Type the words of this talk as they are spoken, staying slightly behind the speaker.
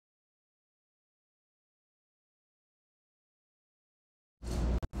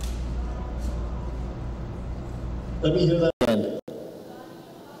Let me hear that again.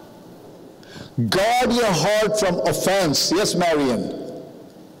 Guard your heart from offense. Yes, Marian.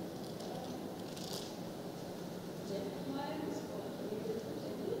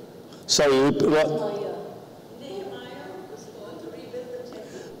 Sorry,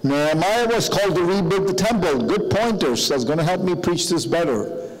 Nehemiah was called to rebuild the temple. Good pointers. That's going to help me preach this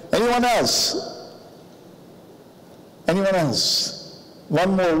better. Anyone else? Anyone else?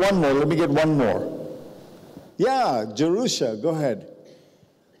 One more. Let me get one more. Yeah, Jerusha, go ahead.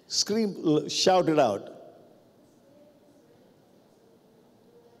 Scream, shout it out.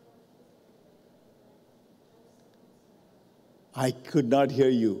 I could not hear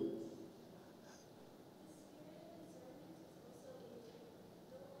you.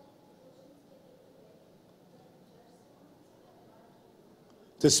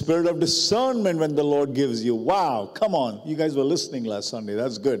 The spirit of discernment when the Lord gives you. Wow, come on. You guys were listening last Sunday.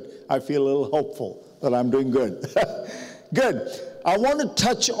 That's good. I feel a little hopeful that I'm doing good. Good. I want to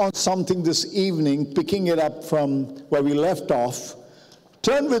touch on something this evening, picking it up from where we left off.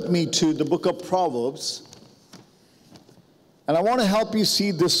 Turn with me to the book of Proverbs. And I want to help you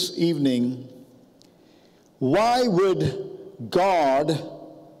see this evening, why would God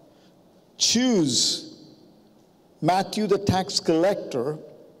choose Matthew the tax collector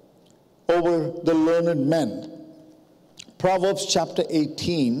over the learned men? Proverbs chapter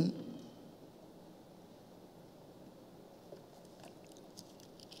 18.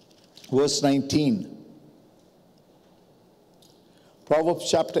 Verse 19. Proverbs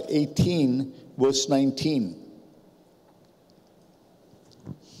chapter 18, verse 19.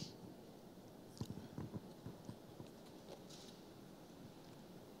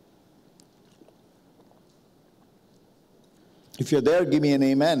 If you're there, give me an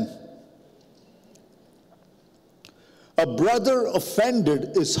amen. A brother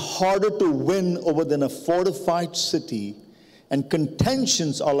offended is harder to win over than a fortified city, and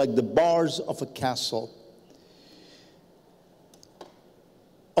contentions are like the bars of a castle.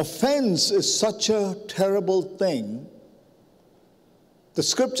 Offense is such a terrible thing. The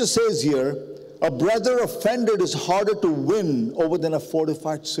scripture says here, a brother offended is harder to win over than a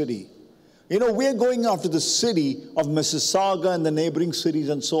fortified city. You know, we're going after the city of Mississauga and the neighboring cities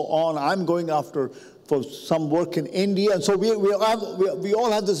and so on. I'm going after for some work in India. And so we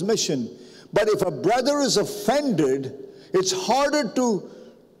all have this mission. But if a brother is offended, it's harder to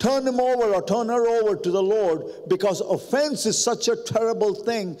turn him over or turn her over to the Lord, because offense is such a terrible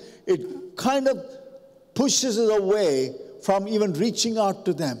thing. It kind of pushes it away from even reaching out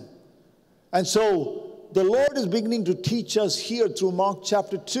to them. And so the Lord is beginning to teach us here through Mark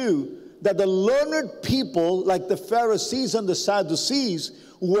chapter 2 that the learned people, like the Pharisees and the Sadducees,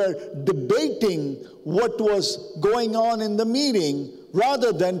 were debating what was going on in the meeting,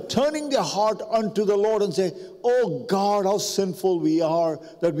 rather than turning their heart unto the Lord and say, oh God, how sinful we are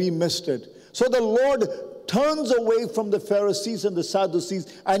that we missed it. So the Lord turns away from the Pharisees and the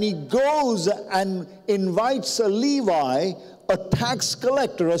Sadducees, and he goes and invites a Levi, a tax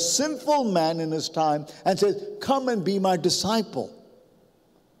collector, a sinful man in his time, and says, come and be my disciple.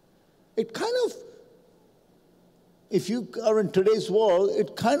 It kind of, if you are in today's world,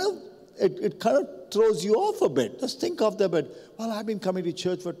 it kind of throws you off a bit. Just think of that, but, well, I've been coming to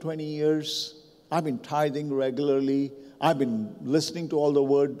church for 20 years. I've been tithing regularly. I've been listening to all the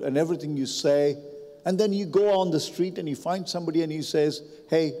word and everything you say. And then you go on the street and you find somebody and he says,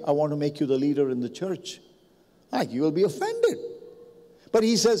 hey, I want to make you the leader in the church. You will be offended. But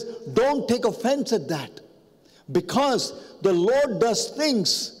he says, don't take offense at that, because the Lord does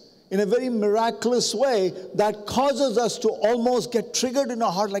things in a very miraculous way that causes us to almost get triggered in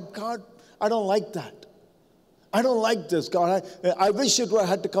our heart, like, God, I don't like that. I don't like this, God. I wish it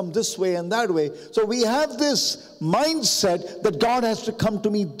had to come this way and that way. So we have this mindset that God has to come to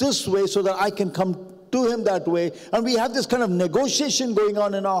me this way so that I can come to him that way. And we have this kind of negotiation going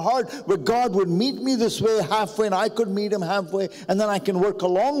on in our heart where God would meet me this way halfway and I could meet him halfway, and then I can work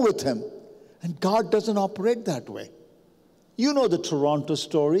along with him. And God doesn't operate that way. You know the Toronto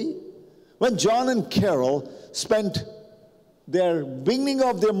story. When John and Carol spent their beginning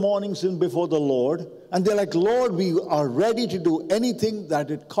of their mornings in before the Lord, and they're like, Lord, we are ready to do anything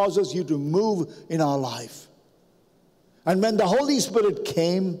that it causes you to move in our life. And when the Holy Spirit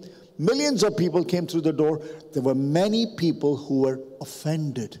came, millions of people came through the door. There were many people who were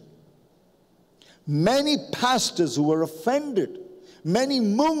offended. Many pastors who were offended. Many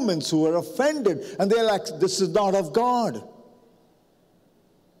movements who were offended. And they're like, this is not of God.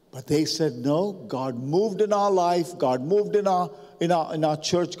 But they said, no, God moved in our life. God moved in our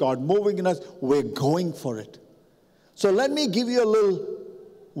church. God moving in us. We're going for it. So let me give you a little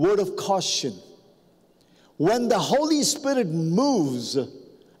word of caution. when the Holy Spirit moves,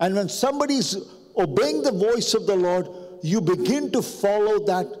 and when somebody's obeying the voice of the Lord, you begin to follow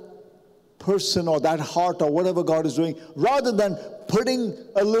that person or that heart or whatever God is doing, rather than putting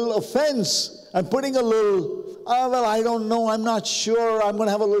a little offense and putting a little, well, I don't know, I'm not sure, I'm going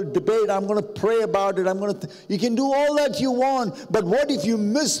to have a little debate, I'm going to pray about it, you can do all that you want, but what if you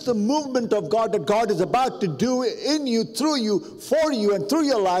miss the movement of God that God is about to do in you, through you, for you, and through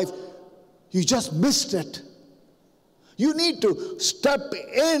your life? You just missed it. You need to step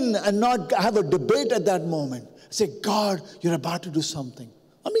in and not have a debate at that moment. Say, God, you're about to do something.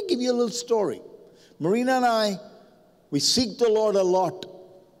 Let me give you a little story. Marina and I, we seek the Lord a lot.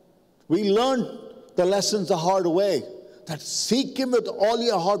 We learned the lessons the hard way. That seek Him with all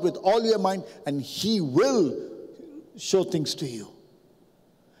your heart, with all your mind, and He will show things to you.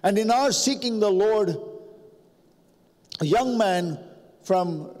 And in our seeking the Lord, a young man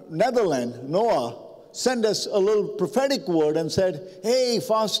from Netherlands, Noah, sent us a little prophetic word and said, hey,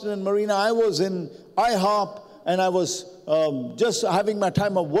 Faustin and Marina, I was in IHOP and I was just having my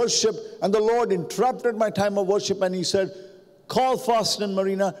time of worship, and the Lord interrupted my time of worship, and He said, call Faustin and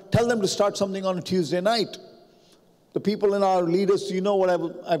Marina, tell them to start something on a Tuesday night. The people in our leaders, you know what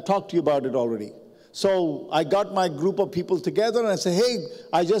I've talked to you about it already. So I got my group of people together and I said, hey,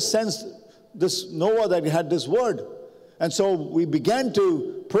 I just sensed this Noah that had this word. And so we began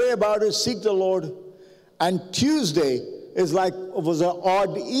to pray about it, seek the Lord. And Tuesday was an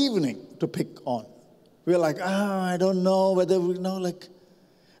odd evening to pick on. We were like, I don't know whether we know,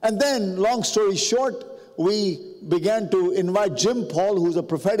 And then, long story short, we began to invite Jim Paul, who's a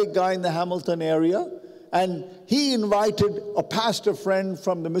prophetic guy in the Hamilton area. And he invited a pastor friend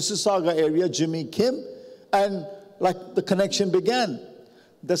from the Mississauga area, Jimmy Kim. And the connection began.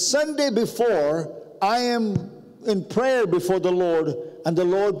 The Sunday before, I am in prayer before the Lord, and the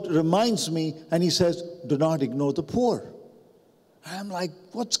Lord reminds me, and He says, do not ignore the poor. I'm like,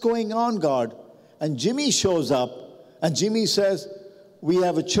 what's going on, God? And Jimmy shows up, and Jimmy says, we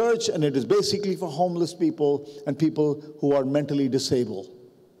have a church, and it is basically for homeless people and people who are mentally disabled.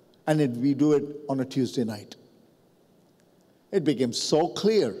 And we do it on a Tuesday night. It became so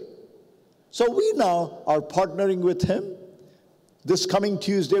clear. So we now are partnering with him. This coming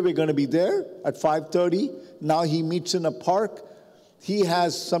Tuesday, we're going to be there at 5:30. Now he meets in a park. He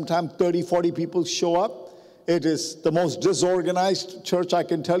has sometimes 30, 40 people show up. It is the most disorganized church I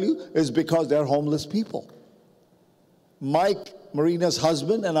can tell you, is because they're homeless people. Mike, Marina's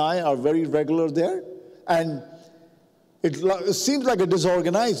husband, and I are very regular there. And it seems like a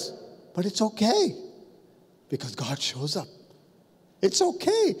disorganized, but it's okay because God shows up. It's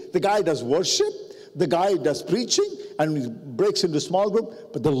okay. The guy does worship. The guy does preaching, and he breaks into small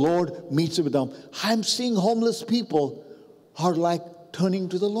group, but the Lord meets with them. I'm seeing homeless people are turning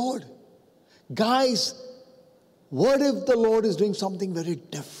to the Lord. Guys, what if the Lord is doing something very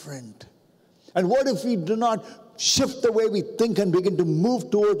different? And what if we do not shift the way we think and begin to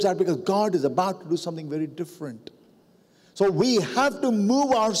move towards that, because God is about to do something very different? So we have to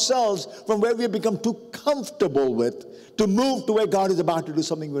move ourselves from where we have become too comfortable with to move to where God is about to do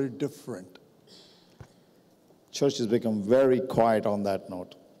something very different. Church has become very quiet on that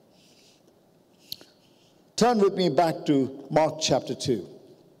note. Turn with me back to Mark chapter 2.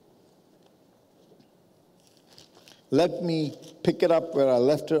 Let me pick it up where I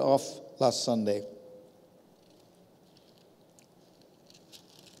left it off last Sunday.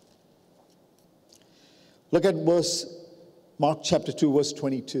 Look at Mark chapter 2, verse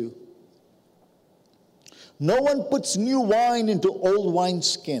 22. No one puts new wine into old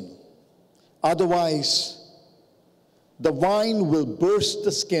wineskin. Otherwise, the wine will burst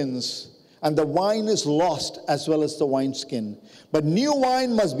the skins, and the wine is lost as well as the wineskin. But new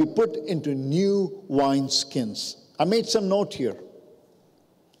wine must be put into new wineskins. I made some note here.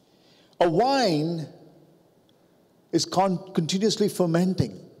 A wine is continuously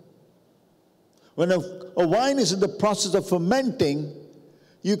fermenting. When a wine is in the process of fermenting,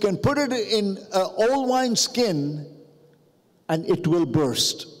 you can put it in an old wine skin and it will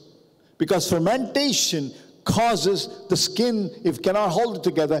burst. Because fermentation causes the skin, if it cannot hold it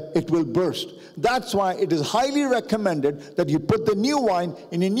together, it will burst. That's why it is highly recommended that you put the new wine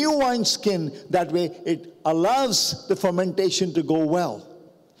in a new wine skin. That way it allows the fermentation to go well.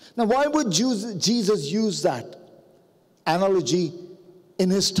 Now, why would Jesus use that analogy in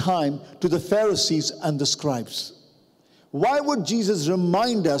his time to the Pharisees and the scribes? Why would Jesus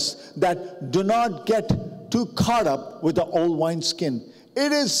remind us that do not get too caught up with the old wineskin?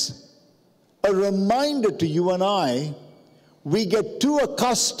 It is a reminder to you and I, we get too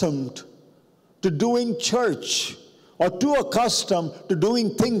accustomed to doing church or too accustomed to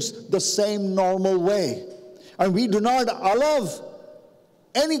doing things the same normal way. and we do not allow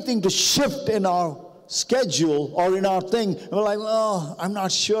anything to shift in our schedule or in our thing. And we're like, oh, I'm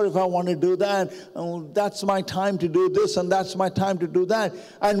not sure if I want to do that. Oh, that's my time to do this, and that's my time to do that.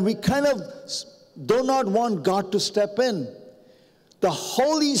 And we kind of do not want God to step in. The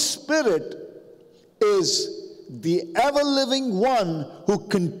Holy Spirit is the ever-living one who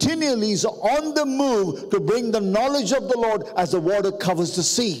continually is on the move to bring the knowledge of the Lord as the water covers the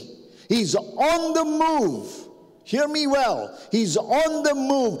sea. He's on the move. Hear me well. He's on the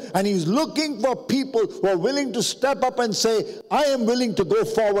move, and he's looking for people who are willing to step up and say, I am willing to go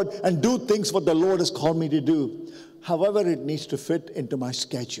forward and do things what the Lord has called me to do. However, it needs to fit into my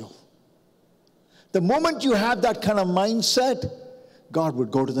schedule. The moment you have that kind of mindset, God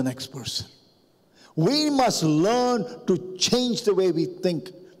would go to the next person. We must learn to change the way we think.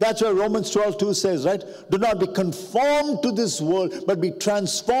 That's why Romans 12:2 says, right? Do not be conformed to this world, but be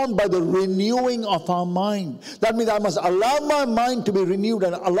transformed by the renewing of our mind. That means I must allow my mind to be renewed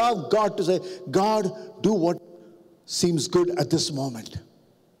and allow God to say, God, do what seems good at this moment.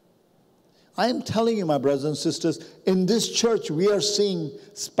 I am telling you, my brothers and sisters, in this church we are seeing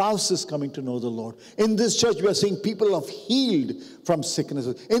spouses coming to know the Lord. In this church we are seeing people have healed from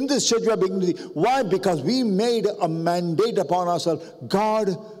sicknesses. In this church we are beginning to see. Why? Because we made a mandate upon ourselves.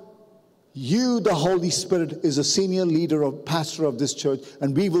 God, you, the Holy Spirit, is a senior leader or pastor of this church,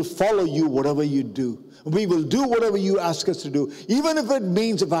 and we will follow you whatever you do. We will do whatever you ask us to do, even if it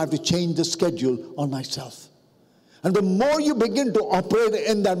means if I have to change the schedule on myself. And the more you begin to operate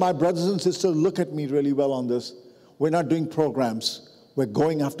in that, my brothers and sisters, look at me really well on this. We're not doing programs. We're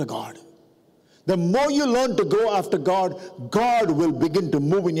going after God. The more you learn to go after God, God will begin to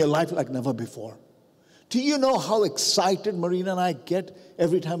move in your life like never before. Do you know how excited Marina and I get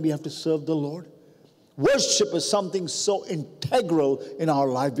every time we have to serve the Lord? Worship is something so integral in our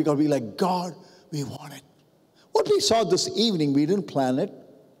life because we're like, God, we want it. What we saw this evening, we didn't plan it.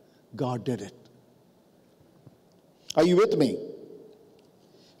 God did it. Are you with me?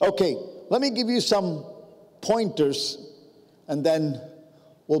 Okay, let me give you some pointers and then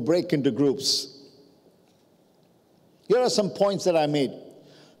we'll break into groups. Here are some points that I made.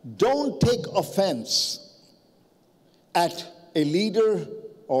 Don't take offense at a leader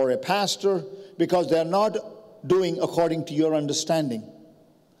or a pastor because they're not doing according to your understanding.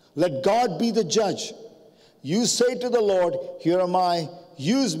 Let God be the judge. You say to the Lord, here am I,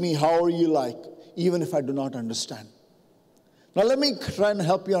 use me however you like, even if I do not understand. Now let me try and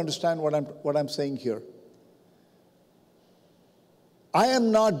help you understand what I'm saying here. I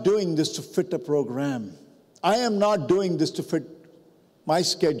am not doing this to fit a program. I am not doing this to fit my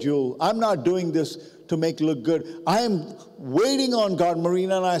schedule. I'm not doing this to make it look good. I am waiting on God.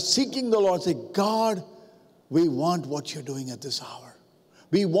 Marina and I are seeking the Lord and say, God, we want what you're doing at this hour.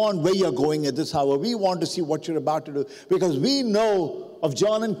 We want where you're going at this hour. We want to see what you're about to do. Because we know of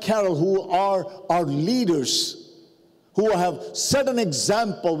John and Carol, who are our leaders, who have set an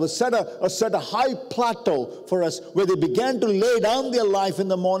example, set a high plateau for us, where they began to lay down their life in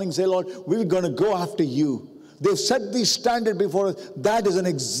the morning and say, Lord, we're going to go after you. They've set the standard before us. That is an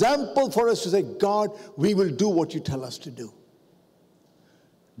example for us to say, God, we will do what you tell us to do.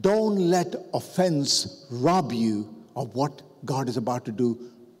 Don't let offense rob you of what God is about to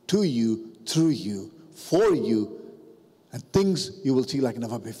do to you, through you, for you, and things you will see like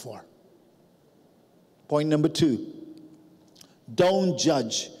never before. Point number 2. Don't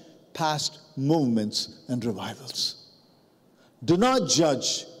judge past movements and revivals. Do not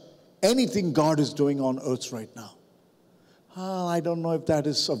judge anything God is doing on earth right now. Oh, I don't know if that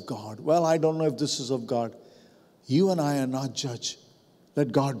is of God. Well, I don't know if this is of God. You and I are not judge.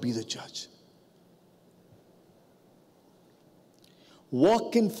 Let God be the judge.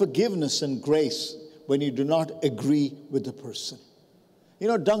 Walk in forgiveness and grace when you do not agree with the person. You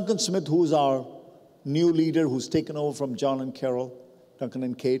know, Duncan Smith, who's our new leader who's taken over from John and Carol, Duncan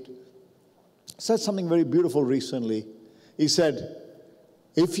and Kate, said something very beautiful recently. He said,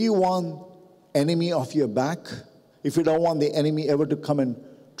 if you want enemy off your back, if you don't want the enemy ever to come and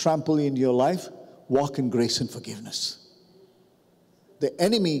trample you in your life, walk in grace and forgiveness. The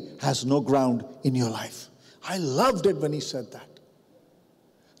enemy has no ground in your life. I loved it when he said that.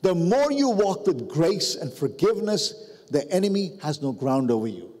 The more you walk with grace and forgiveness, the enemy has no ground over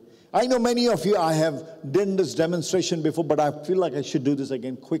you. I know many of you, I have done this demonstration before, but I feel like I should do this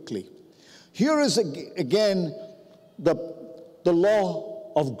again quickly. Here is again the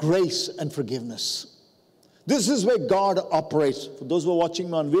law of grace and forgiveness. This is where God operates. For those who are watching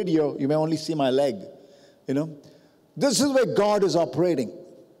me on video, you may only see my leg. This is where God is operating.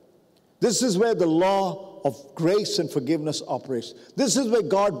 This is where the law of grace and forgiveness operates. This is where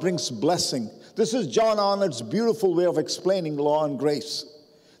God brings blessing. This is John Arnott's beautiful way of explaining law and grace.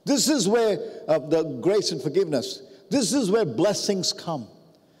 This is where the grace and forgiveness. This is where blessings come.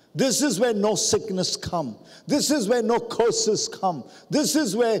 This is where no sickness come. This is where no curses come. This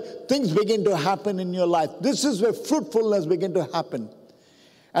is where things begin to happen in your life. This is where fruitfulness begin to happen.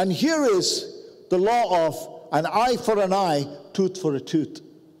 And here is the law of an eye for an eye, tooth for a tooth.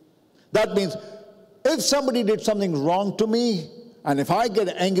 That means if somebody did something wrong to me, and if I get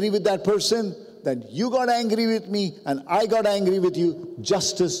angry with that person, then you got angry with me and I got angry with you,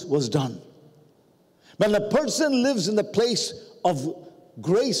 justice was done. When a person lives in the place of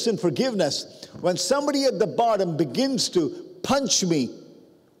grace and forgiveness, when somebody at the bottom begins to punch me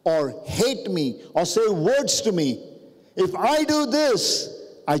or hate me or say words to me, if I do this,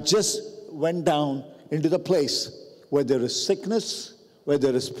 I just went down into the place where there is sickness, where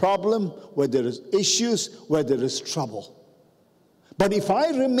there is problem, where there is issues, where there is trouble. But if I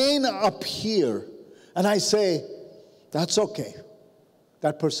remain up here and I say, that's okay,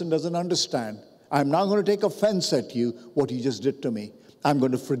 that person doesn't understand, I'm not going to take offense at you, what you just did to me. I'm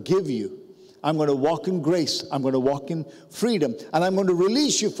going to forgive you. I'm going to walk in grace. I'm going to walk in freedom. And I'm going to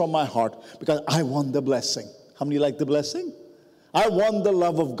release you from my heart because I want the blessing. How many like the blessing? I want the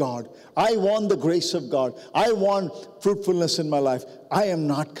love of God. I want the grace of God. I want fruitfulness in my life. I am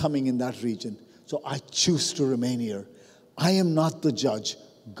not coming in that region. So I choose to remain here. I am not the judge.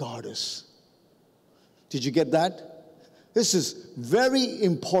 God is. Did you get that? This is very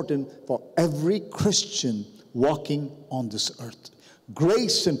important for every Christian walking on this earth.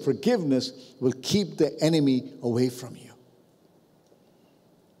 Grace and forgiveness will keep the enemy away from you.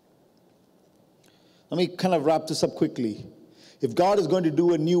 Let me kind of wrap this up quickly. If God is going to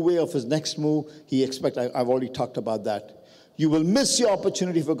do a new way of his next move, I've already talked about that. You will miss your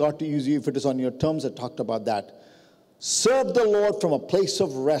opportunity for God to use you if it is on your terms. I talked about that. Serve the Lord from a place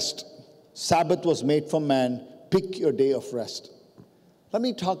of rest. Sabbath was made for man. Pick your day of rest. Let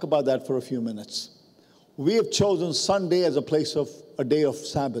me talk about that for a few minutes. We have chosen Sunday as a day of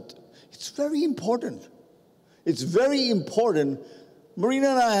Sabbath. It's very important. It's very important. Marina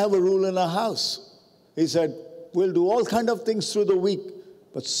and I have a rule in our house. He said, we'll do all kind of things through the week,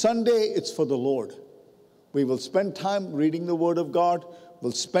 but Sunday it's for the Lord. We will spend time reading the Word of God.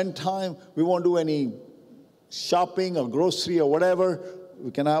 We'll spend time. We won't do any shopping or grocery or whatever.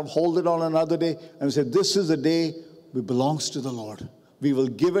 We can hold it on another day. And we said, this is a day that belongs to the Lord. We will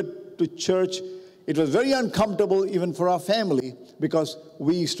give it to church. It was very uncomfortable even for our family because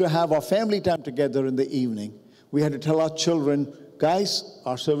we used to have our family time together in the evening. We had to tell our children, guys,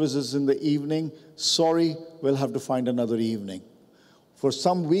 our service is in the evening. Sorry, we'll have to find another evening. For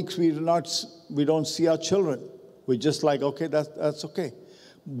some weeks, we don't see our children. We're just like, okay, that's okay.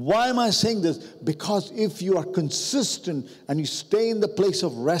 Why am I saying this? Because if you are consistent and you stay in the place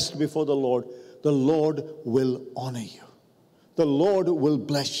of rest before the Lord will honor you. The Lord will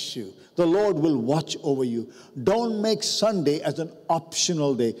bless you. The Lord will watch over you. Don't make Sunday as an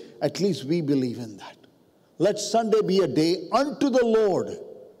optional day. At least we believe in that. Let Sunday be a day unto the Lord.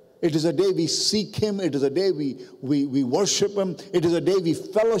 It is a day we seek Him. It is a day we worship Him. It is a day we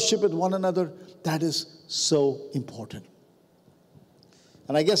fellowship with one another. That is so important.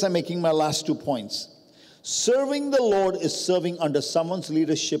 And I guess I'm making my last 2 points. Serving the Lord is serving under someone's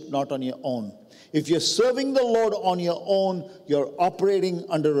leadership, not on your own. If you're serving the Lord on your own, you're operating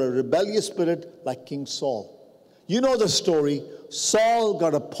under a rebellious spirit like King Saul. You know the story. Saul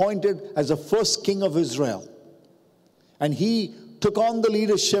got appointed as the first king of Israel. And he took on the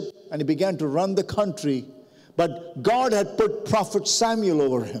leadership and he began to run the country. But God had put prophet Samuel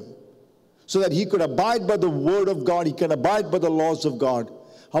over him so that he could abide by the word of God. He could abide by the laws of God.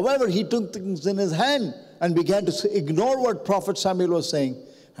 However, he took things in his hand and began to ignore what prophet Samuel was saying.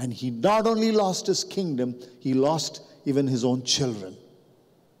 And he not only lost his kingdom, he lost even his own children.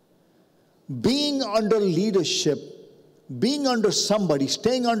 Being under leadership, being under somebody,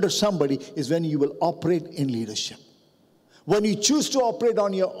 staying under somebody is when you will operate in leadership. When you choose to operate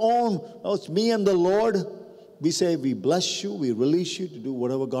on your own, oh, it's me and the Lord, we say we bless you, we release you to do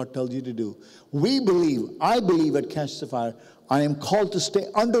whatever God tells you to do. I believe at Catch the Fire, I am called to stay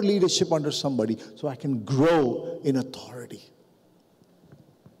under leadership under somebody so I can grow in authority.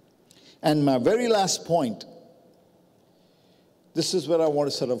 And my very last point, this is where I want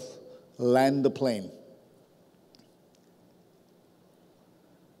to sort of land the plane.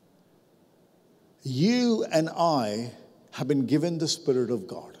 You and I have been given the Spirit of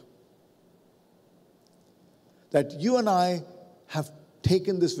God. That you and I have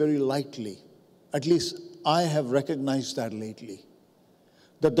taken this very lightly. At least I have recognized that lately.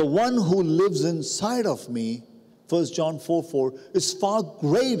 That the one who lives inside of me 1 John 4:4, is far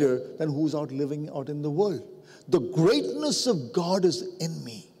greater than who's out living out in the world. The greatness of God is in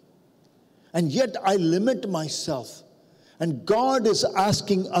me. And yet I limit myself. And God is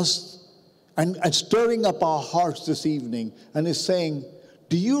asking us and stirring up our hearts this evening and is saying,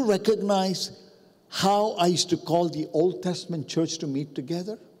 do you recognize how I used to call the Old Testament church to meet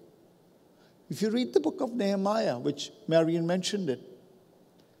together? If you read the book of Nehemiah, which Marian mentioned it,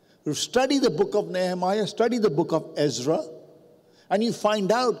 study the book of Nehemiah, study the book of Ezra, and you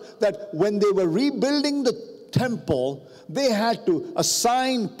find out that when they were rebuilding the temple, they had to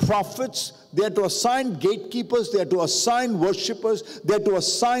assign prophets, they had to assign gatekeepers, they had to assign worshipers, they had to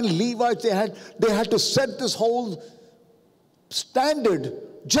assign Levites, they had to set this whole standard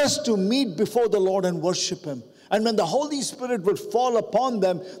just to meet before the Lord and worship Him. And when the Holy Spirit would fall upon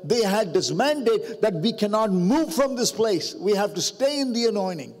them, they had this mandate that we cannot move from this place. We have to stay in the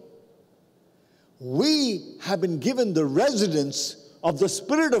anointing. We have been given the residence of the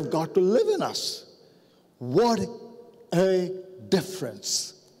Spirit of God to live in us. What a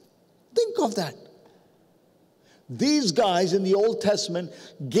difference. Think of that. These guys in the Old Testament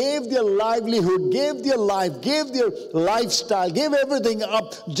gave their livelihood, gave their life, gave their lifestyle, gave everything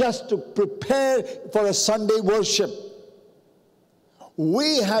up just to prepare for a Sunday worship.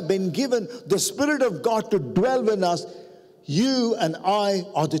 We have been given the Spirit of God to dwell in us. You and I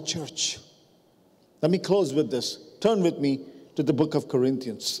are the church. Let me close with this. Turn with me to the book of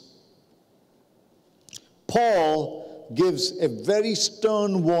Corinthians. Paul gives a very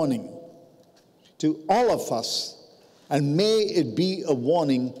stern warning to all of us, and may it be a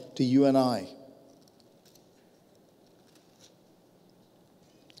warning to you and I.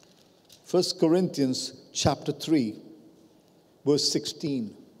 1 Corinthians chapter 3, verse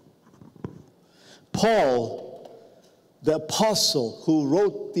 16. Paul, the apostle who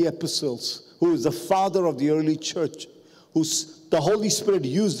wrote the epistles, who is the father of the early church, the Holy Spirit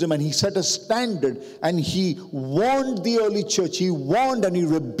used him and he set a standard and he warned the early church. He warned and he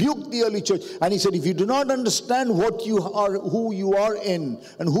rebuked the early church. And he said, if you do not understand what you are, who you are in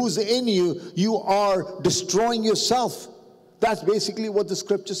and who's in you, you are destroying yourself. That's basically what the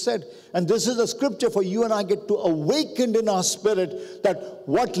scripture said. And this is a scripture for you and I get to awaken in our spirit that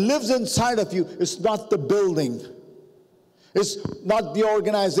what lives inside of you is not the building. It's not the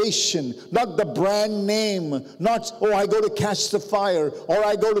organization, not the brand name, not, oh, I go to Catch the Fire, or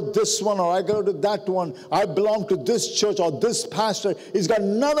I go to this one, or I go to that one, I belong to this church or this pastor. It's got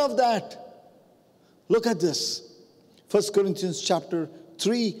none of that. Look at this. 1 Corinthians chapter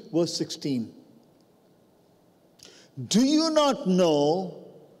 3, verse 16. Do you not know,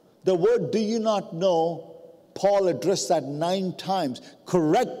 the word do you not know, Paul addressed that 9 times,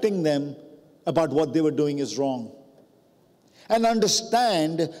 correcting them about what they were doing is wrong. And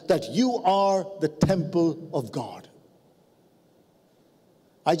understand that you are the temple of God.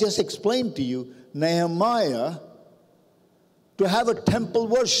 I just explained to you, Nehemiah, to have a temple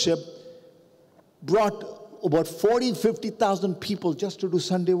worship, brought about 50,000 people just to do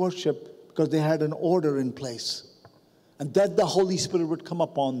Sunday worship because they had an order in place. And that the Holy Spirit would come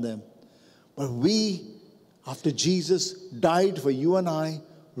upon them. But we, after Jesus died for you and I,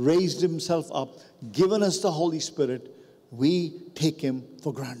 raised himself up, given us the Holy Spirit, we take him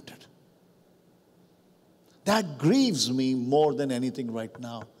for granted. That grieves me more than anything right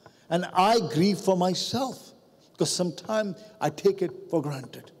now. And I grieve for myself because sometimes I take it for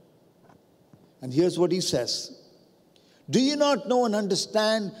granted. And here's what he says. Do you not know and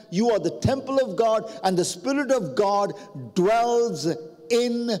understand you are the temple of God and the Spirit of God dwells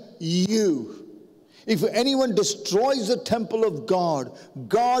in you? If anyone destroys the temple of God,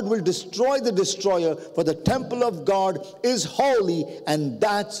 God will destroy the destroyer, for the temple of God is holy, and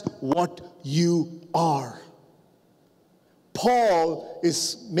that's what you are. Paul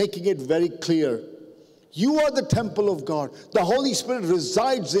is making it very clear. You are the temple of God. The Holy Spirit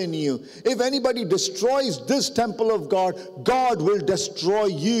resides in you. If anybody destroys this temple of God, God will destroy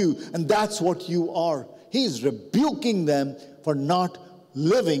you, and that's what you are. He's rebuking them for not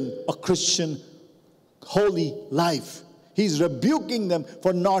living a Christian holy life. He's rebuking them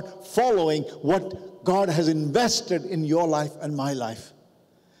for not following what God has invested in your life and my life.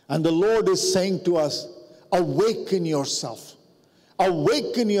 And the Lord is saying to us, awaken yourself.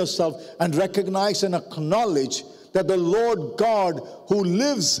 Awaken yourself and recognize and acknowledge that the Lord God who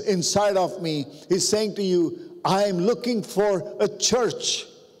lives inside of me is saying to you, I am looking for a church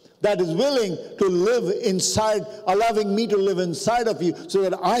that is willing to live inside, allowing me to live inside of you so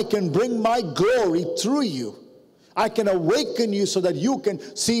that I can bring my glory through you. I can awaken you so that you can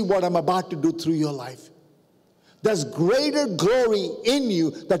see what I'm about to do through your life. There's greater glory in you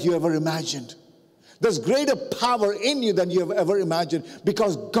that you ever imagined. There's greater power in you than you have ever imagined,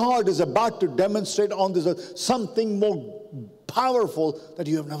 because God is about to demonstrate on this earth something more powerful that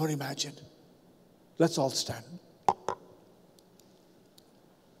you have never imagined. Let's all stand.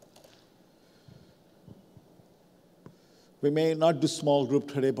 We may not do small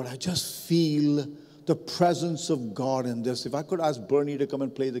group today, but I just feel the presence of God in this. If I could ask Bernie to come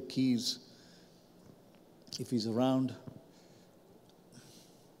and play the keys, if he's around.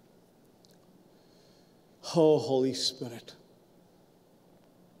 Oh, Holy Spirit.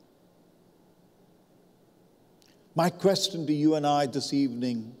 My question to you and I this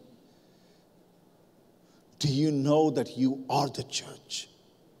evening, do you know that you are the church?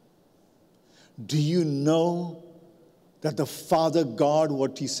 Do you know that the Father God,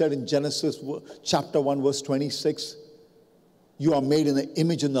 what he said in Genesis chapter 1, verse 26, you are made in the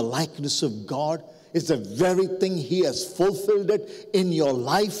image and the likeness of God, is the very thing he has fulfilled it in your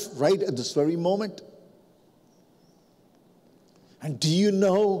life right at this very moment? And do you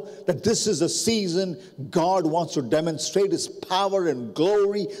know that this is a season God wants to demonstrate his power and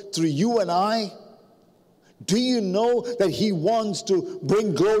glory through you and I? Do you know that he wants to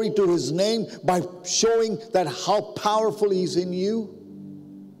bring glory to his name by showing that how powerful he's in you?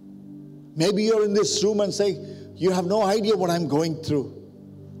 Maybe you're in this room and say, you have no idea what I'm going through.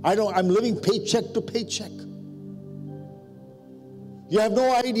 I'm living paycheck to paycheck. You have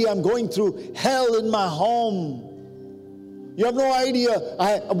no idea I'm going through hell in my home. You have no idea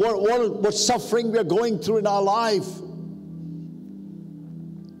what suffering we are going through in our life.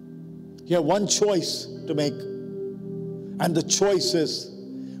 You have one choice to make. And the choice is,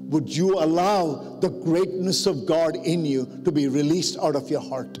 would you allow the greatness of God in you to be released out of your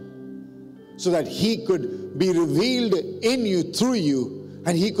heart, so that he could be revealed in you, through you,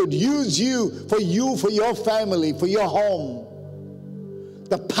 and he could use you, for your family, for your home?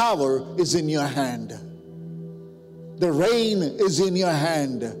 The power is in your hand. The reign is in your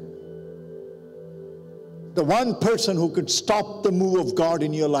hand. The one person who could stop the move of God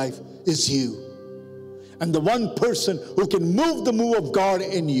in your life is you. And the one person who can move the move of God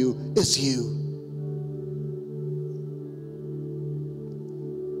in you is you.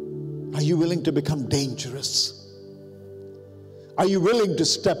 Are you willing to become dangerous? Are you willing to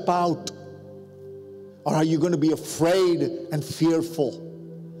step out? Or are you going to be afraid and fearful?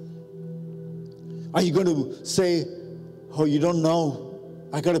 Are you going to say, oh, you don't know,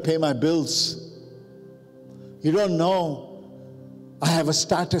 I got to pay my bills. You don't know, I have a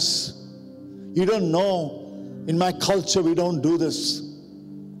status. You don't know, in my culture we don't do this.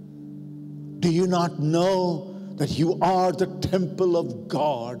 Do you not know that you are the temple of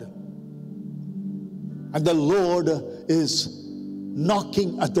God? And the Lord is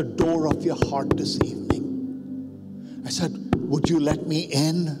knocking at the door of your heart this evening. I said, would you let me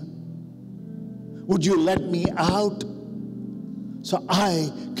in? Would you let me out so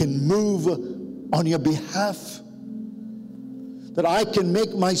I can move on your behalf? That I can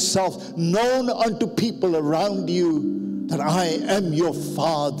make myself known unto people around you, that I am your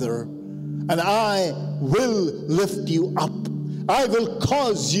Father, and I will lift you up. I will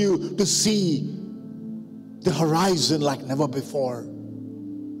cause you to see the horizon like never before.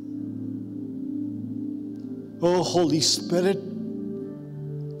 Oh, Holy Spirit,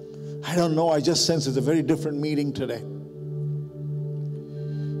 I don't know, I just sense it's a very different meeting today.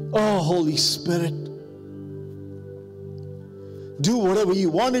 Oh, Holy Spirit, do whatever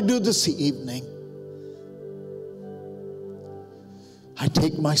you want to do this evening. I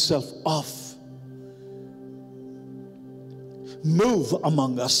take myself off. Move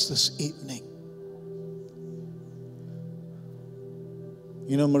among us this evening.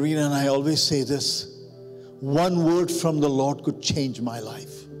 You know, Marina and I always say this: one word from the Lord could change my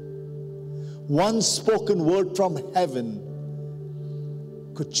life. One spoken word from heaven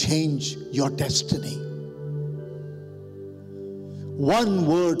could change your destiny. One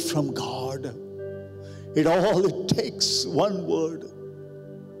word from God. It takes one word.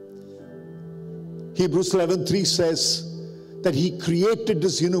 Hebrews 11:3 says that he created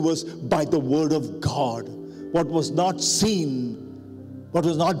this universe by the word of God. What was not seen, what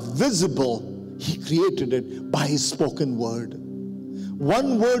was not visible, he created it by his spoken word.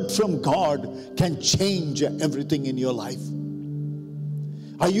 One word from God can change everything in your life.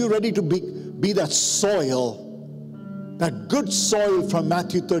 Are you ready to be that soil, that good soil from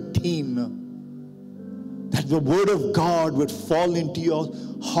Matthew 13, that the word of God would fall into your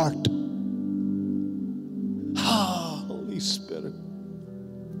heart? Holy Spirit.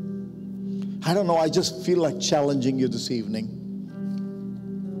 I don't know, I just feel like challenging you this evening.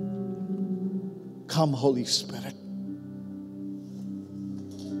 Come, Holy Spirit.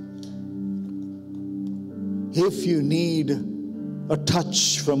 If you need a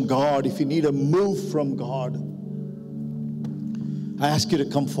touch from God, if you need a move from God, I ask you to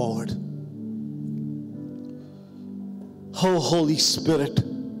come forward. Oh, Holy Spirit,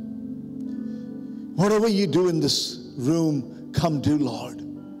 whatever you do in this room, come do, Lord.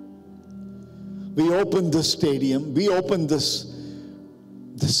 We open this stadium. We open this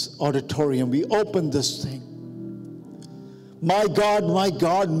auditorium. We open this thing. My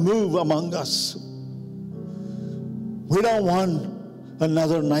God, move among us. We don't want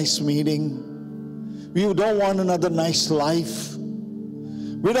another nice meeting. We don't want another nice life.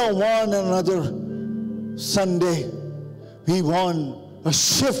 We don't want another Sunday. We want a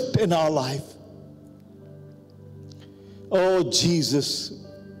shift in our life. Oh, Jesus,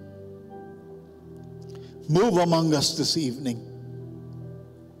 move among us this evening.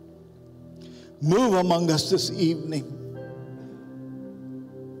 Move among us this evening.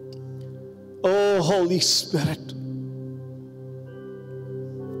 Oh, Holy Spirit,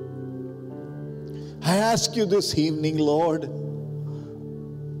 I ask you this evening, Lord,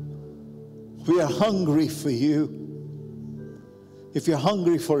 we are hungry for you. If you're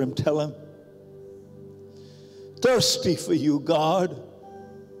hungry for him, tell him. Thirsty for you, God.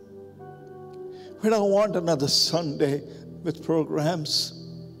 We don't want another Sunday with programs.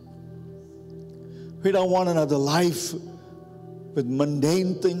 We don't want another life with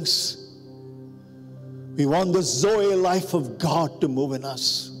mundane things. We want the Zoe life of God to move in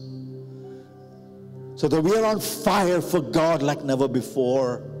us, so that we are on fire for God like never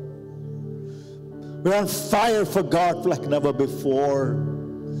before. We're on fire for God like never before.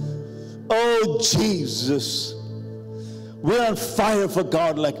 Oh, Jesus, we're on fire for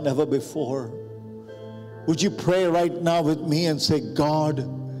God like never before. Would you pray right now with me and say, God,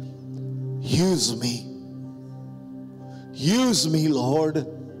 use me. Use me, Lord.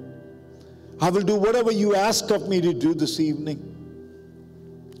 I will do whatever you ask of me to do this evening.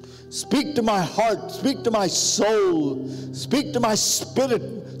 Speak to my heart. Speak to my soul. Speak to my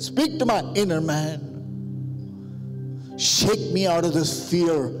spirit. Speak to my inner man. Shake me out of this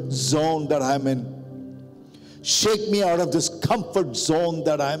fear zone that I'm in. Shake me out of this comfort zone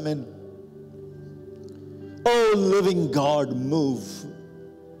that I'm in. Oh, living God, move.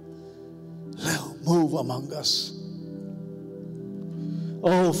 Move among us.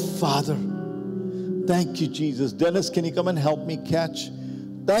 Oh, Father, thank you, Jesus. Dennis, can you come and help me catch?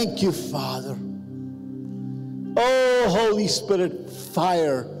 Thank you, Father. Oh, Holy Spirit,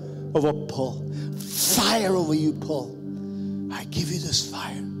 fire over pull. Fire over you, pull. I give you this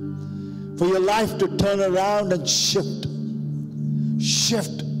fire for your life to turn around and shift.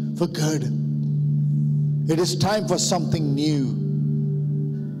 Shift for good. It is time for something new.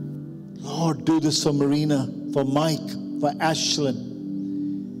 Lord, do this for Marina, for Mike, for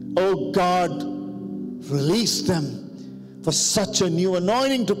Ashlyn. Oh God, release them for such a new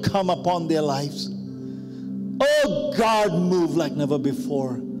anointing to come upon their lives. Oh God, move like never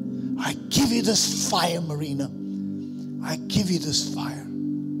before. I give you this fire, Marina. I give you this fire.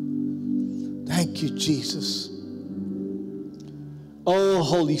 Thank you, Jesus. Oh,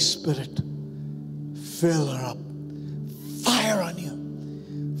 Holy Spirit, fill her up. Fire on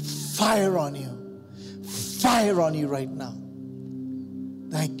you. Fire on you. Fire on you right now.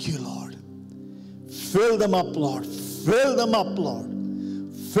 Thank you, Lord. Fill them up, Lord. Fill them up, Lord.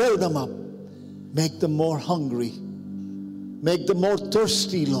 Fill them up. Make them more hungry. Make them more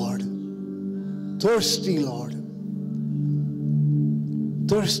thirsty, Lord. Thirsty, Lord.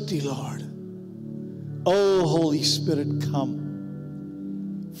 Thirsty, Lord. Oh, Holy Spirit, come.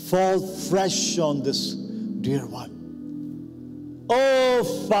 Fall fresh on this dear one. Oh,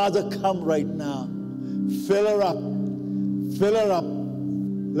 Father, come right now. Fill her up. Fill her up.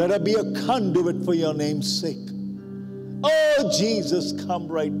 Let her be a conduit for your name's sake. Oh, Jesus, come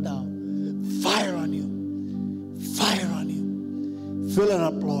right now. Fire on you. Fire on you. Fill her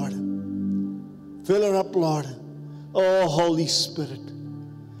up, Lord. Fill her up, Lord. Oh, Holy Spirit.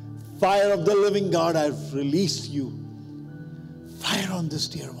 Fire of the living God, I've released you. Fire on this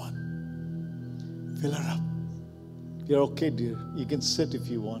dear one. Fill her up. You're okay, dear. You can sit if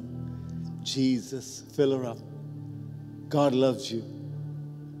you want. Jesus, fill her up. God loves you.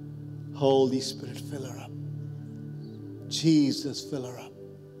 Holy Spirit, fill her up. Jesus, fill her up.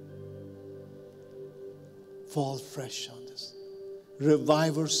 Fall fresh on this.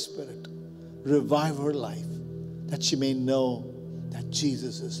 Revive her spirit. Revive her life, that she may know that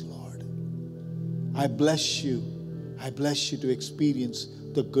Jesus is Lord. I bless you. I bless you to experience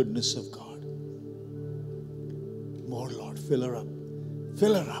the goodness of God. More, Lord, fill her up.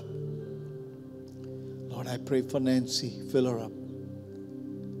 Fill her up. Lord, I pray for Nancy. Fill her up.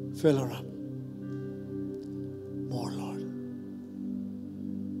 Fill her up. More, Lord.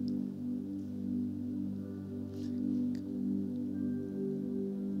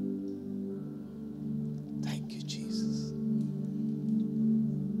 Thank you, Jesus.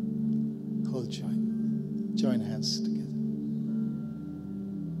 Join hands together.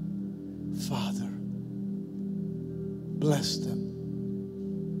 Father, bless them.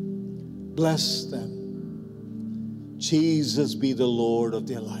 Bless them. Jesus be the Lord of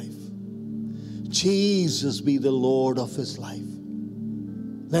their life. Jesus be the Lord of his life.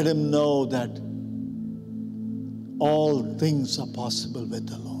 Let him know that all things are possible with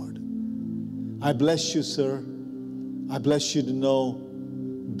the Lord. I bless you, sir. I bless you to know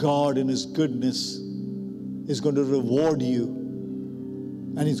God in his goodness is going to reward you,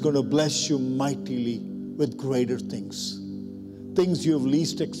 and he's going to bless you mightily with greater things. Things you have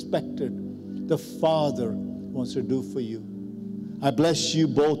least expected, the Father wants to do for you. I bless you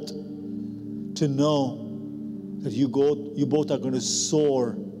both to know that you both are going to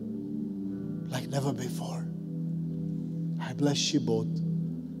soar like never before. I bless you both.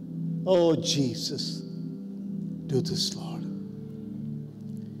 Oh, Jesus, do this, Lord.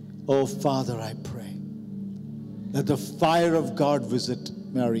 Oh, Father, I pray. Let the fire of God visit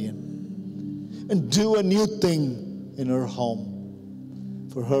Marian and do a new thing in her home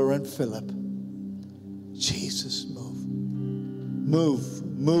for her and Philip. Jesus, move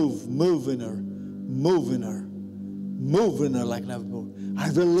in her, move in her like never before. I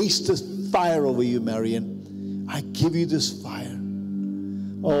release this fire over you, Marian. I give you this fire.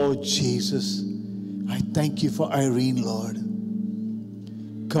 Oh, Jesus, I thank you for Irene, Lord.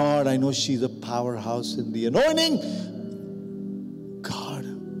 God, I know she's a powerhouse in the anointing. God,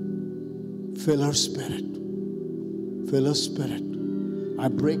 fill her spirit. Fill her spirit. I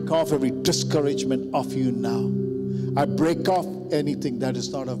break off every discouragement off you now. I break off anything that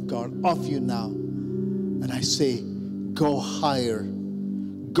is not of God off you now. And I say, go higher.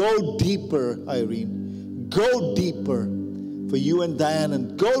 Go deeper, Irene. Go deeper for you and Diane.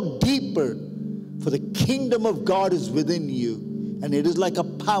 And go deeper, for the kingdom of God is within you. And it is like a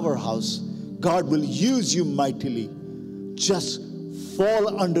powerhouse. God will use you mightily. Just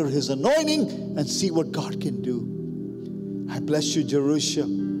fall under his anointing and see what God can do. I bless you, Jerusha.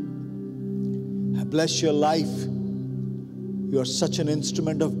 I bless your life. You are such an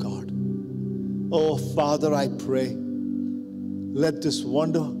instrument of God. Oh, Father, I pray. Let this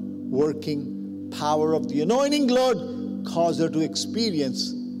wonder-working power of the anointing, Lord, cause her to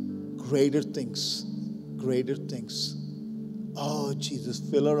experience greater things. Greater things. Oh, Jesus,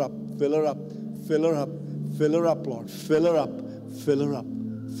 fill her up, fill her up, fill her up, fill her up, Lord. Fill her up, fill her up,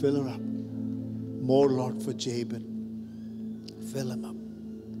 fill her up. More, Lord, for Jabin. Fill him up.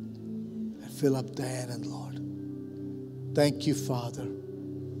 And fill up Diane and Lord. Thank you, Father.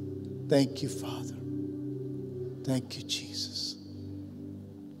 Thank you, Father. Thank you, Jesus.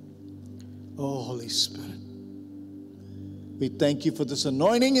 Oh, Holy Spirit. We thank you for this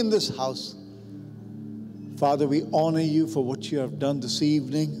anointing in this house. Father, we honor you for what you have done this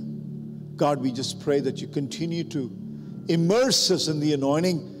evening. God, we just pray that you continue to immerse us in the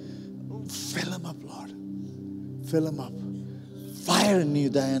anointing. Fill him up, Lord. Fill him up. Fire in you,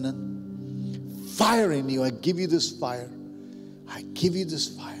 Diana. Fire in you. I give you this fire. I give you this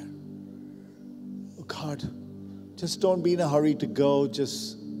fire. Oh, God, just don't be in a hurry to go.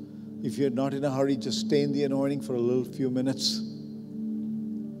 Just, if you're not in a hurry, just stay in the anointing for a little few minutes.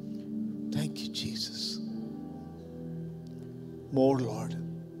 Thank you, Jesus. More, Lord.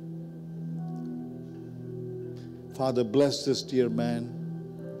 Father, bless this dear man.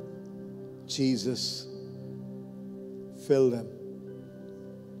 Jesus, fill them.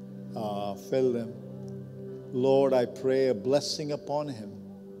 Fill them. Lord, I pray a blessing upon him,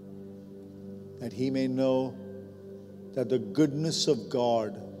 that he may know that the goodness of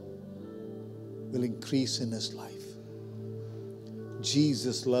God will increase in his life.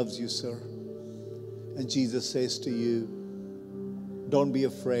 Jesus loves you, sir. And Jesus says to you, don't be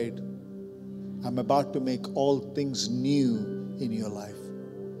afraid. I'm about to make all things new in your life.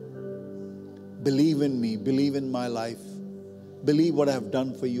 Believe in me. Believe in my life. Believe what I have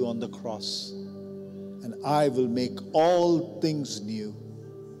done for you on the cross. And I will make all things new.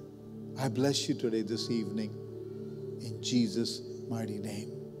 I bless you today, this evening. In Jesus' mighty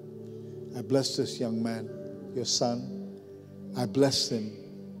name. I bless this young man, your son. I bless him.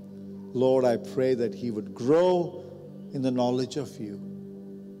 Lord, I pray that he would grow in the knowledge of you.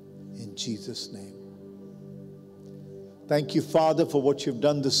 In Jesus' name. Thank you, Father, for what you've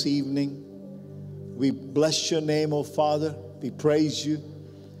done this evening. We bless your name, oh Father. We praise you.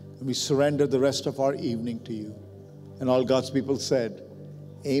 And we surrender the rest of our evening to you. And all God's people said,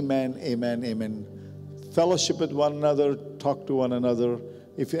 amen, amen, amen. fellowship with one another, talk to one another.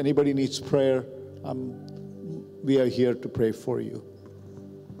 If anybody needs prayer, we are here to pray for you.